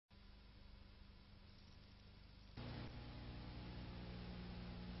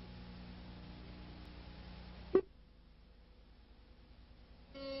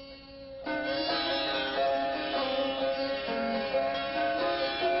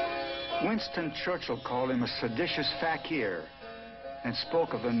Winston Churchill called him a seditious fakir and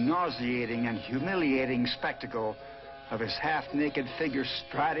spoke of the nauseating and humiliating spectacle of his half-naked figure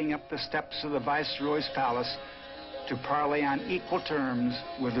striding up the steps of the Viceroy's palace to parley on equal terms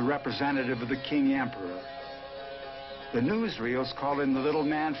with the representative of the King Emperor. The newsreels called him the little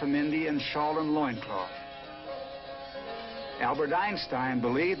man from India in shawl and loincloth. Albert Einstein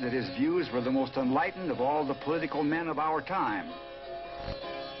believed that his views were the most enlightened of all the political men of our time.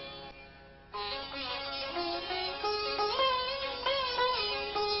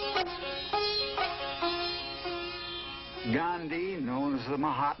 Gandhi, known as the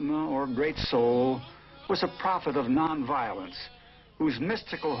Mahatma or Great Soul, was a prophet of nonviolence, whose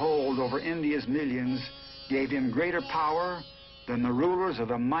mystical hold over India's millions gave him greater power than the rulers of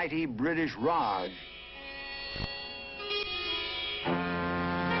the mighty British Raj.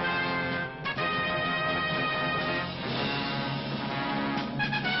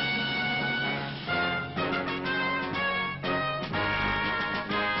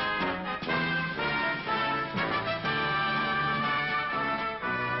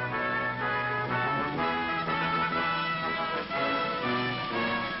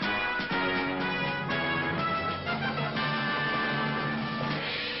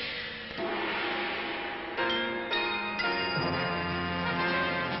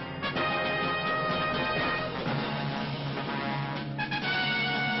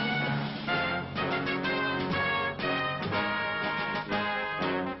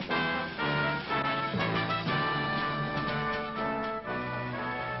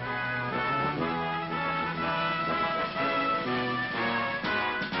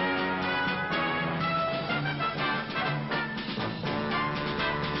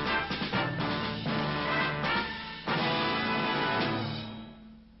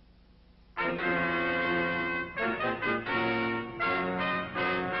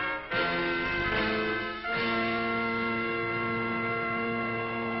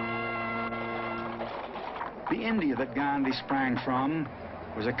 The India that Gandhi sprang from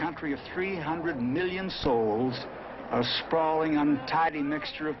was a country of 300 million souls, a sprawling, untidy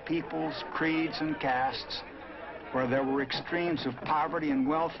mixture of peoples, creeds, and castes, where there were extremes of poverty and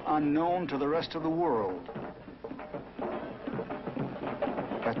wealth unknown to the rest of the world.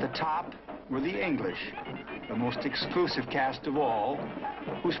 At the top were the English, the most exclusive caste of all,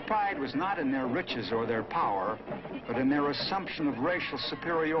 whose pride was not in their riches or their power, but in their assumption of racial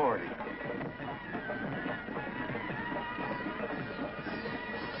superiority.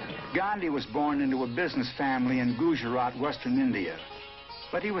 Gandhi was born into a business family in Gujarat, Western India,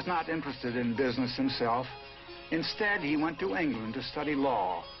 but he was not interested in business himself. Instead, he went to England to study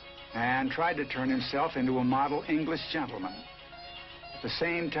law and tried to turn himself into a model English gentleman. At the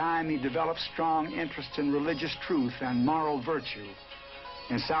same time, he developed strong interest in religious truth and moral virtue.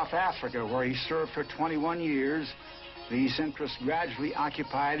 In South Africa, where he served for 21 years, these interests gradually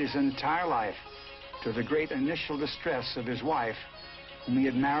occupied his entire life, to the great initial distress of his wife, whom he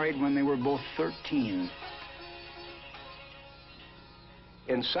had married when they were both 13.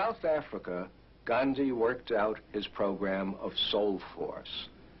 In South Africa, Gandhi worked out his program of Soulforce,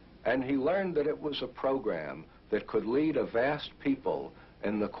 and he learned that it was a program that could lead a vast people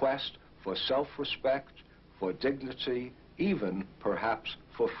in the quest for self-respect, for dignity, even perhaps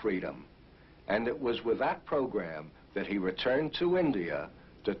for freedom. And it was with that program that he returned to India,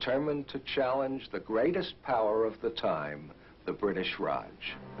 determined to challenge the greatest power of the time, the British Raj.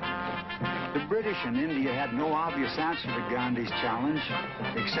 The British in India had no obvious answer to Gandhi's challenge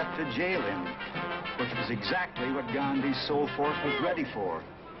except to jail him, which was exactly what Gandhi's Soulforce was ready for.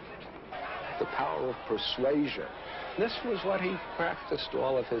 The power of persuasion. This was what he practiced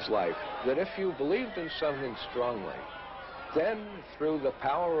all of his life, that if you believed in something strongly, then through the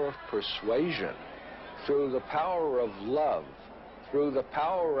power of persuasion, through the power of love, through the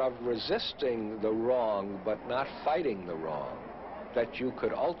power of resisting the wrong but not fighting the wrong, that you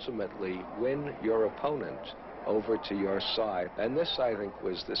could ultimately win your opponent over to your side. And this, I think,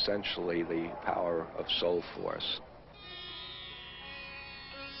 was essentially the power of Soulforce.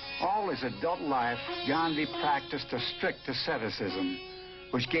 All his adult life, Gandhi practiced a strict asceticism,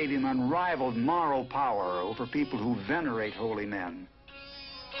 which gave him unrivaled moral power over people who venerate holy men.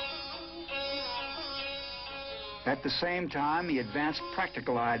 At the same time, he advanced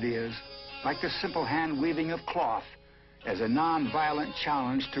practical ideas, like the simple hand-weaving of cloth, as a non-violent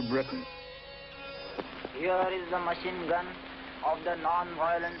challenge to Britain. Here is the machine gun of the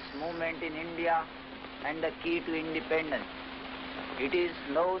non-violence movement in India and the key to independence. It is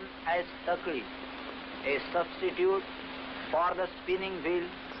known as Takli, a substitute for the spinning wheel.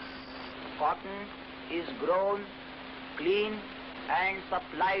 Cotton is grown, clean, and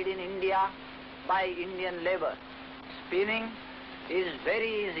supplied in India by Indian labor. Spinning is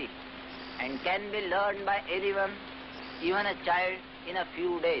very easy and can be learned by anyone, even a child, in a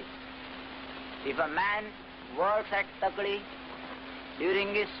few days. If a man works at Takli,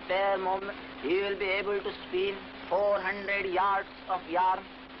 during his spare moment, he will be able to spin 400 yards of yarn,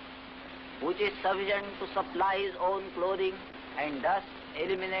 which is sufficient to supply his own clothing and thus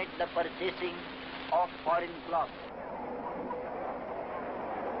eliminate the purchasing of foreign cloth.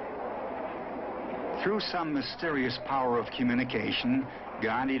 Through some mysterious power of communication,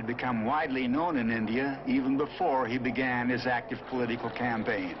 Gandhi had become widely known in India even before he began his active political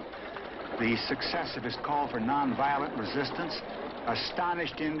campaign. The success of his call for nonviolent resistance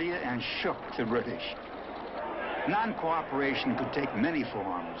astonished India and shook the British. Non-cooperation could take many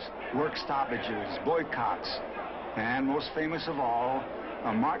forms: work stoppages, boycotts, and most famous of all,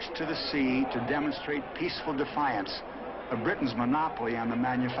 a march to the sea to demonstrate peaceful defiance of Britain's monopoly on the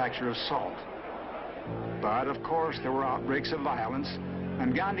manufacture of salt. But of course there were outbreaks of violence,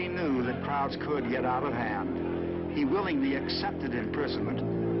 and Gandhi knew that crowds could get out of hand. He willingly accepted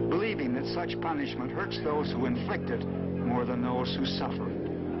imprisonment, believing that such punishment hurts those who inflict it more than those who suffer it.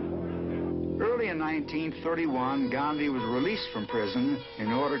 Early in 1931, Gandhi was released from prison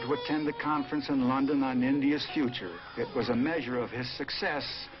in order to attend a conference in London on India's future. It was a measure of his success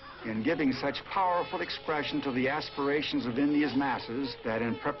in giving such powerful expression to the aspirations of India's masses that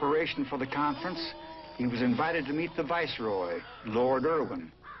in preparation for the conference, he was invited to meet the Viceroy, Lord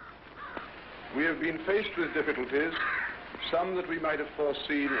Irwin. We have been faced with difficulties, some that we might have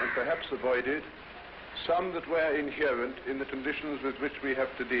foreseen and perhaps avoided, some that were inherent in the conditions with which we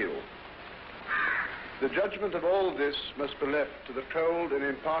have to deal. The judgment of all this must be left to the cold and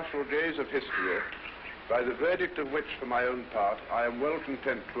impartial gaze of history, by the verdict of which, for my own part, I am well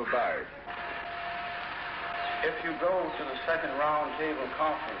content to abide. If you go to the second round table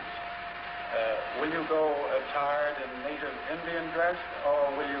conference, will you go attired in native Indian dress,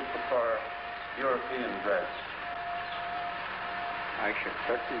 or will you prefer European dress? I shall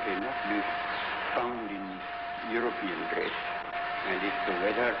certainly not be found in European dress, and if the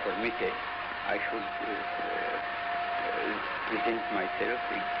weather permitted, I should present myself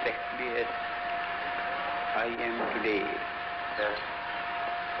exactly as I am today. Yes.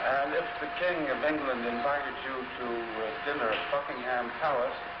 And if the King of England invited you to dinner at Buckingham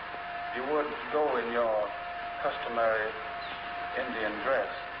Palace, you would go in your customary Indian dress?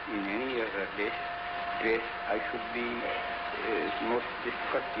 In any other dress, I should be most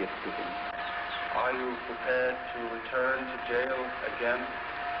discourteous to him. Are you prepared to return to jail again?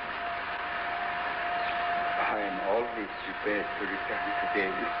 I am always prepared to return to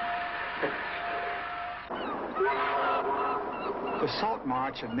jail. The Salt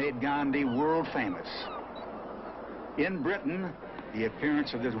March had made Gandhi world famous. In Britain, the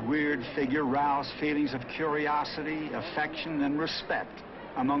appearance of this weird figure roused feelings of curiosity, affection, and respect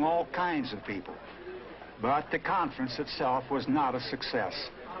among all kinds of people. But the conference itself was not a success,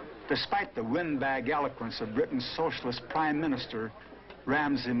 despite the windbag eloquence of Britain's socialist Prime Minister,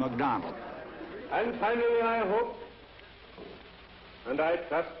 Ramsay MacDonald. And finally, I hope, and I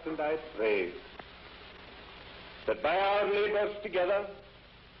trust and I pray, that by our labors together,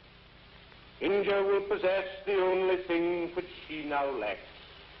 India will possess the only thing which she now lacks,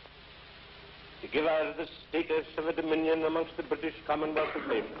 to give her the status of a dominion amongst the British Commonwealth of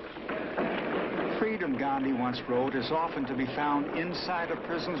Nations. Freedom, Gandhi once wrote, is often to be found inside a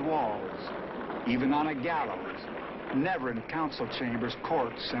prison's walls, even on a gallows, never in council chambers,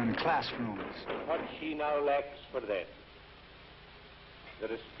 courts, and classrooms. What she now lacks for that, the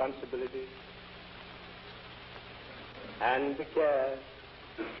responsibility and the care,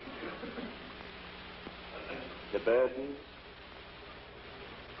 the burdens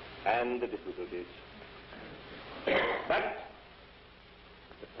and the difficulties, but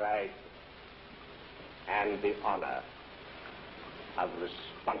the pride and the honor of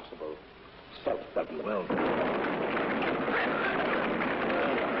responsible self-government. Well,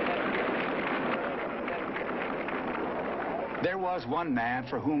 there was one man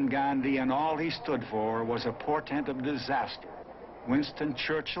for whom Gandhi and all he stood for was a portent of disaster. Winston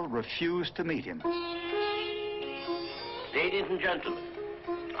Churchill refused to meet him. Ladies and gentlemen,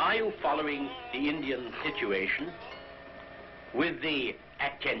 are you following the Indian situation with the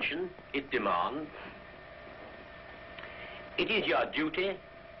attention it demands? It is your duty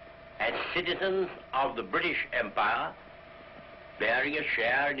as citizens of the British Empire, bearing a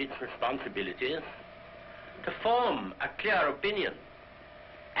share in its responsibilities, to form a clear opinion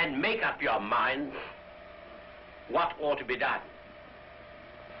and make up your minds what ought to be done.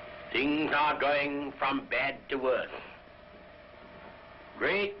 Things are going from bad to worse.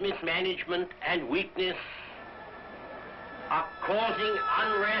 great mismanagement and weakness are causing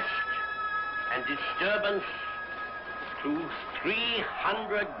unrest and disturbance to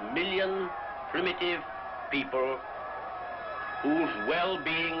 300 million primitive people whose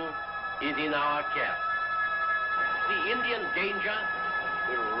well-being is in our care. The Indian danger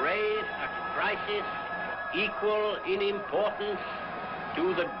will raise a crisis equal in importance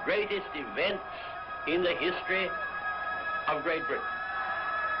to the greatest events in the history of Great Britain.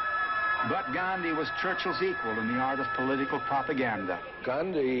 But Gandhi was Churchill's equal in the art of political propaganda.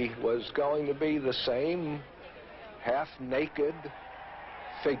 Gandhi was going to be the same half-naked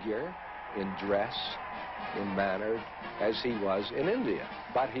figure in dress, in manner, as he was in India.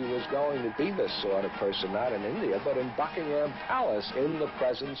 But he was going to be this sort of person, not in India, but in Buckingham Palace, in the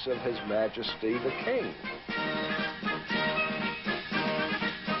presence of His Majesty the King.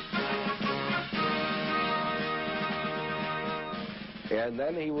 And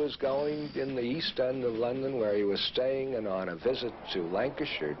then he was going in the East End of London, where he was staying, and on a visit to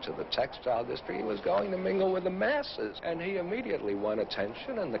Lancashire, to the textile district, he was going to mingle with the masses. And he immediately won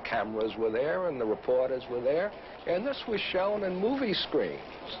attention, and the cameras were there, and the reporters were there. And this was shown in movie screens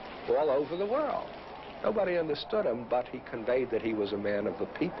all over the world. Nobody understood him, but he conveyed that he was a man of the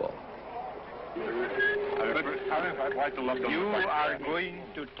people. You are going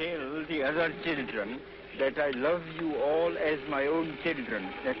to tell the other children that I love you all as my own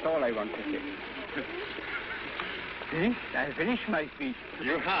children. That's all I want to say. See? I finished my speech.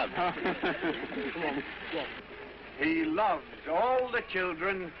 You have. He loves all the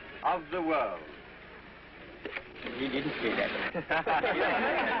children of the world. He didn't say that.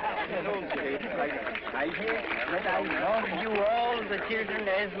 Don't say it like that. I say that I love you all the children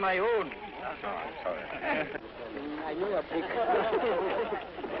as my own. I knew a big...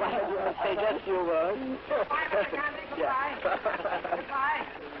 Say just your words.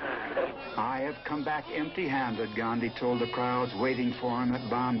 I have come back empty-handed, Gandhi told the crowds waiting for him at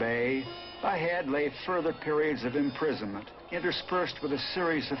Bombay. Ahead lay further periods of imprisonment, interspersed with a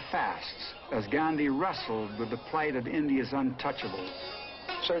series of fasts, as Gandhi wrestled with the plight of India's untouchables.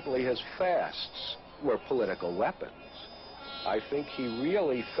 Certainly his fasts were political weapons. I think he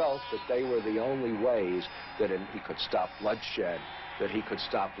really felt that they were the only ways that he could stop bloodshed, that he could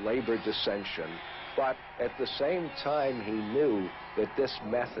stop labor dissension. But at the same time, he knew that this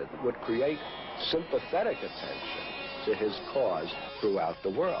method would create sympathetic attention to his cause throughout the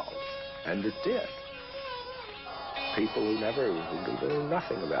world. And it did. People who knew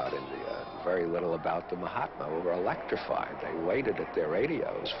nothing about India, very little about the Mahatma, were electrified. They waited at their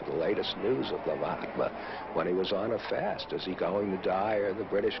radios for the latest news of the Mahatma when he was on a fast. Is he going to die? Are the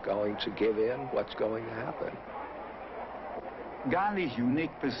British going to give in? What's going to happen? Gandhi's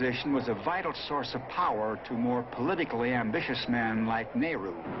unique position was a vital source of power to more politically ambitious men like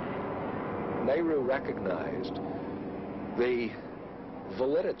Nehru. Nehru recognized the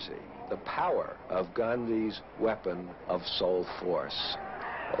validity, the power of Gandhi's weapon of Soulforce.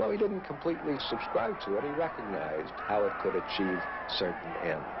 Although he didn't completely subscribe to it, he recognized how it could achieve certain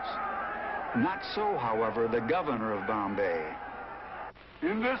ends. Not so, however, the governor of Bombay.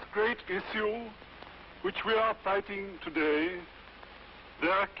 In this great issue which we are fighting today,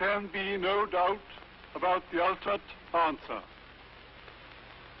 there can be no doubt about the ultimate answer.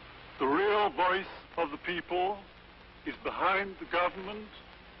 The real voice of the people is behind the government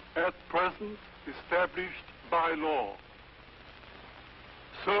at present established by law.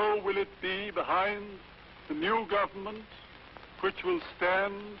 So will it be behind the new government, which will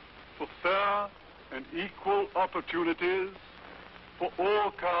stand for fair and equal opportunities for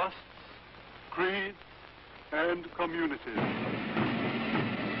all castes, creeds, and communities.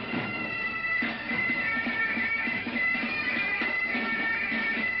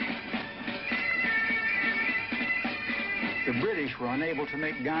 The British were unable to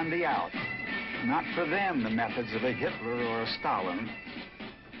make Gandhi out. Not for them the methods of a Hitler or a Stalin.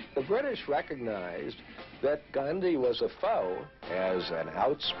 The British recognized that Gandhi was a foe as an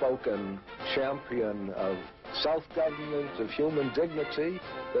outspoken champion of self-government, of human dignity,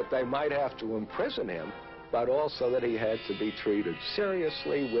 that they might have to imprison him, but also that he had to be treated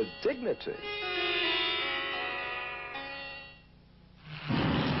seriously with dignity.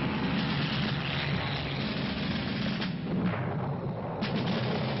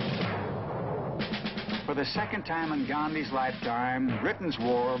 For the second time in Gandhi's lifetime, Britain's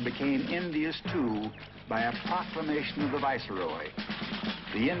war became India's too by a proclamation of the Viceroy.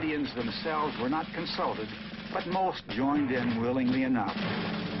 The Indians themselves were not consulted, but most joined in willingly enough.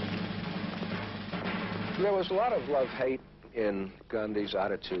 There was a lot of love-hate in Gandhi's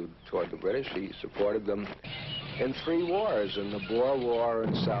attitude toward the British. He supported them in 3 wars, in the Boer War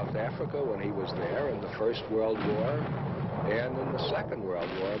in South Africa when he was there, in the First World War, and in the Second World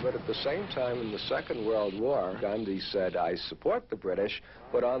War. But at the same time, in the Second World War, Gandhi said, I support the British,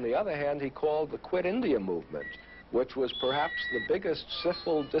 but on the other hand, he called the Quit India movement, which was perhaps the biggest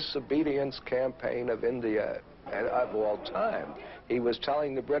civil disobedience campaign of India of all time. He was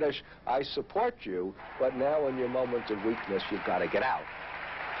telling the British, I support you, but now in your moment of weakness, you've got to get out.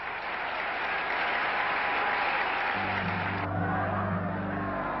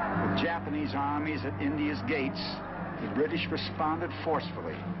 With Japanese armies at India's gates, the British responded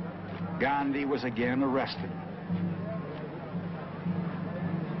forcefully. Gandhi was again arrested.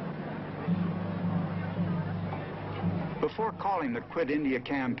 Before calling the Quit India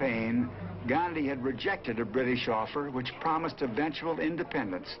campaign, Gandhi had rejected a British offer which promised eventual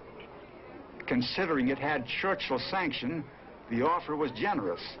independence. Considering it had Churchill's sanction, the offer was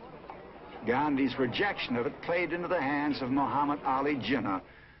generous. Gandhi's rejection of it played into the hands of Muhammad Ali Jinnah,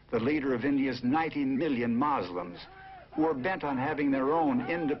 the leader of India's 90 million Muslims, who were bent on having their own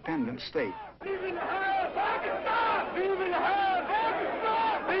independent state.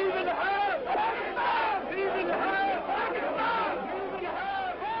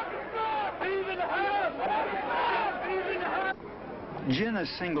 Jinnah's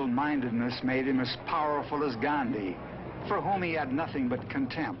single-mindedness made him as powerful as Gandhi, for whom he had nothing but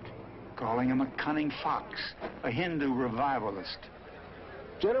contempt, calling him a cunning fox, a Hindu revivalist.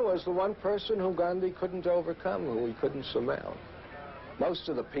 Jinnah was the one person who Gandhi couldn't overcome, who he couldn't surmount. Most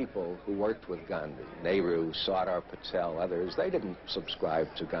of the people who worked with Gandhi, Nehru, Sardar Patel, others, they didn't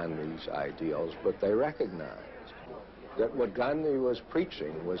subscribe to Gandhi's ideals, but they recognized that what Gandhi was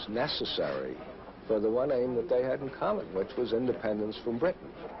preaching was necessary for the one aim that they had in common, which was independence from Britain.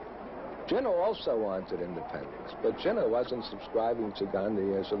 Jinnah also wanted independence, but Jinnah wasn't subscribing to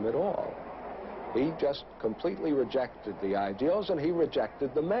Gandhiism at all. He just completely rejected the ideals, and he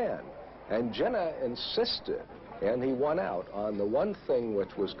rejected the man. And Jinnah insisted, and he won out on the one thing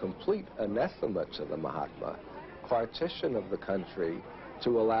which was complete anathema to the Mahatma, partition of the country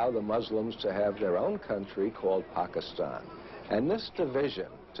to allow the Muslims to have their own country called Pakistan. And this division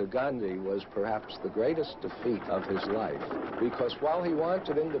to Gandhi was perhaps the greatest defeat of his life, because while he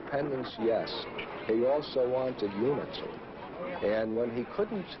wanted independence, yes, he also wanted unity. And when he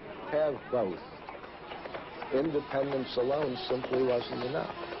couldn't have both, independence alone simply wasn't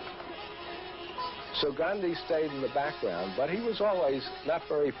enough. So Gandhi stayed in the background, but he was always not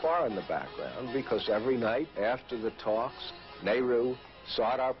very far in the background, because every night after the talks, Nehru,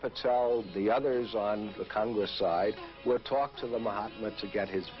 Sardar Patel, the others on the Congress side would talk to the Mahatma to get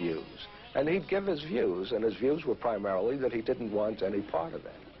his views. And he'd give his views, and his views were primarily that he didn't want any part of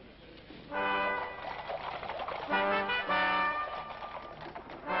it.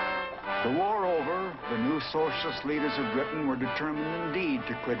 The war over, the new socialist leaders of Britain were determined indeed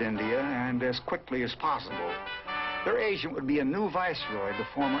to quit India, and as quickly as possible. Their agent would be a new viceroy, the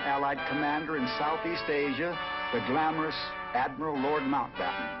former Allied commander in Southeast Asia, the glamorous Admiral Lord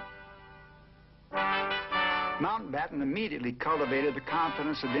Mountbatten. Mountbatten immediately cultivated the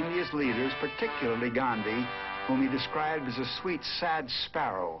confidence of India's leaders, particularly Gandhi, whom he described as a sweet, sad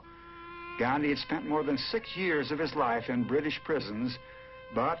sparrow. Gandhi had spent more than 6 years of his life in British prisons,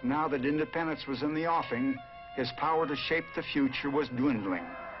 but now that independence was in the offing, his power to shape the future was dwindling.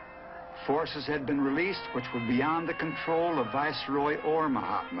 Forces had been released which were beyond the control of Viceroy or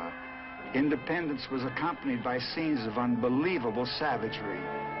Mahatma. Independence was accompanied by scenes of unbelievable savagery,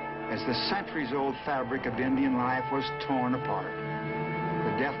 as the centuries-old fabric of Indian life was torn apart.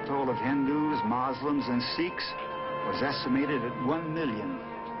 The death toll of Hindus, Muslims, and Sikhs was estimated at 1 million.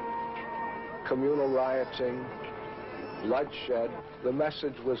 Communal rioting, bloodshed, the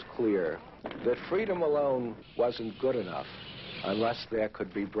message was clear that freedom alone wasn't good enough unless there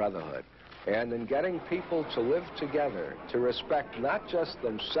could be brotherhood. And in getting people to live together, to respect not just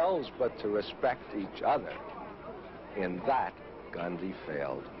themselves, but to respect each other, in that, Gandhi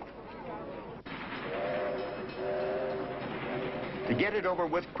failed. To get it over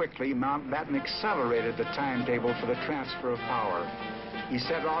with quickly, Mountbatten accelerated the timetable for the transfer of power. He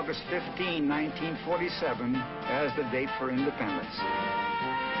set August 15, 1947 as the date for independence.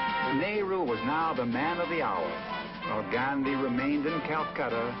 Nehru was now the man of the hour, while Gandhi remained in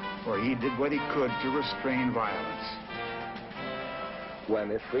Calcutta, where he did what he could to restrain violence.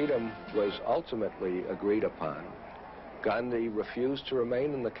 When freedom was ultimately agreed upon, Gandhi refused to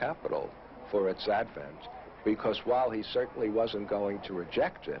remain in the capital for its advent, because while he certainly wasn't going to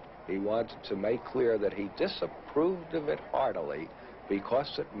reject it, he wanted to make clear that he disapproved of it heartily,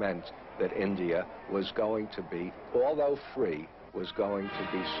 because it meant that India was going to be, although free, was going to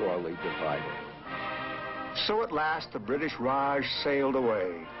be sorely divided. So at last the British Raj sailed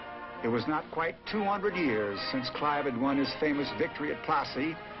away. It was not quite 200 years since Clive had won his famous victory at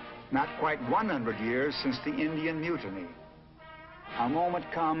Plassey, not quite 100 years since the Indian Mutiny. A moment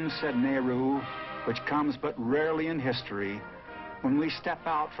comes, said Nehru, which comes but rarely in history, when we step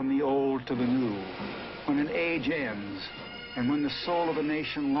out from the old to the new, when an age ends, and when the soul of a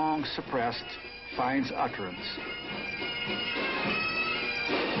nation long suppressed finds utterance.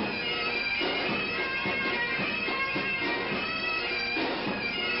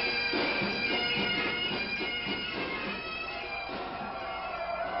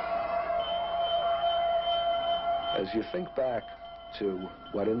 As you think back to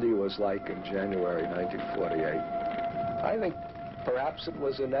what India was like in January 1948, I think perhaps it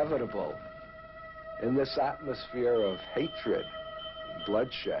was inevitable in this atmosphere of hatred,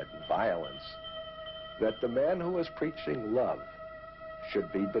 bloodshed, and violence that the man who was preaching love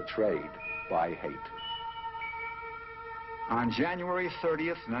should be betrayed by hate. On January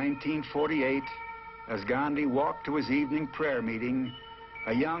 30th, 1948, as Gandhi walked to his evening prayer meeting,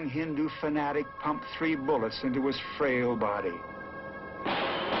 a young Hindu fanatic pumped 3 bullets into his frail body.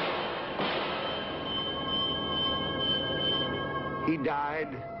 He died,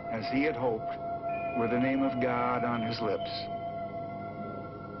 as he had hoped, with the name of God on his lips.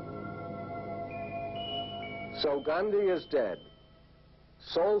 So Gandhi is dead.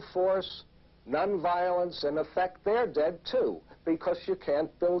 Soulforce, nonviolence, in effect, they're dead too, because you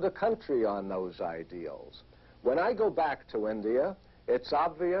can't build a country on those ideals. When I go back to India, it's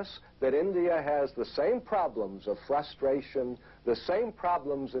obvious that India has the same problems of frustration, the same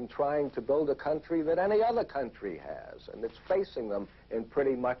problems in trying to build a country that any other country has, and it's facing them in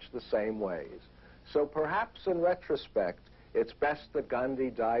pretty much the same ways. So perhaps in retrospect, it's best that Gandhi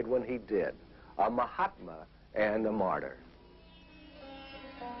died when he did, a Mahatma and a martyr.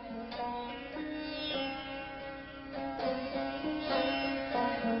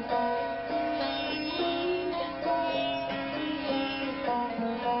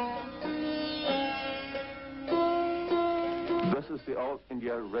 This is the All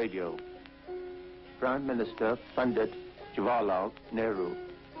India Radio. Prime Minister Pandit Jawaharlal Nehru.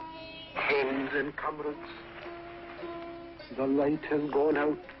 Friends and comrades, the light has gone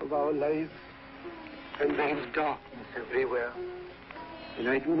out of our lives, and there is darkness everywhere. And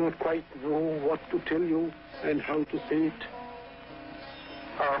I do not quite know what to tell you and how to say it.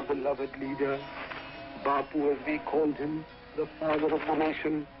 Our beloved leader, Bapu as we called him, the father of the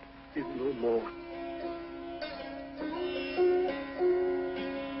nation, is no more.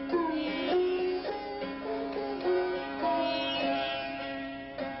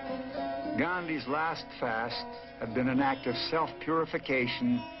 Gandhi's last fast had been an act of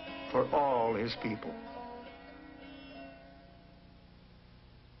self-purification for all his people.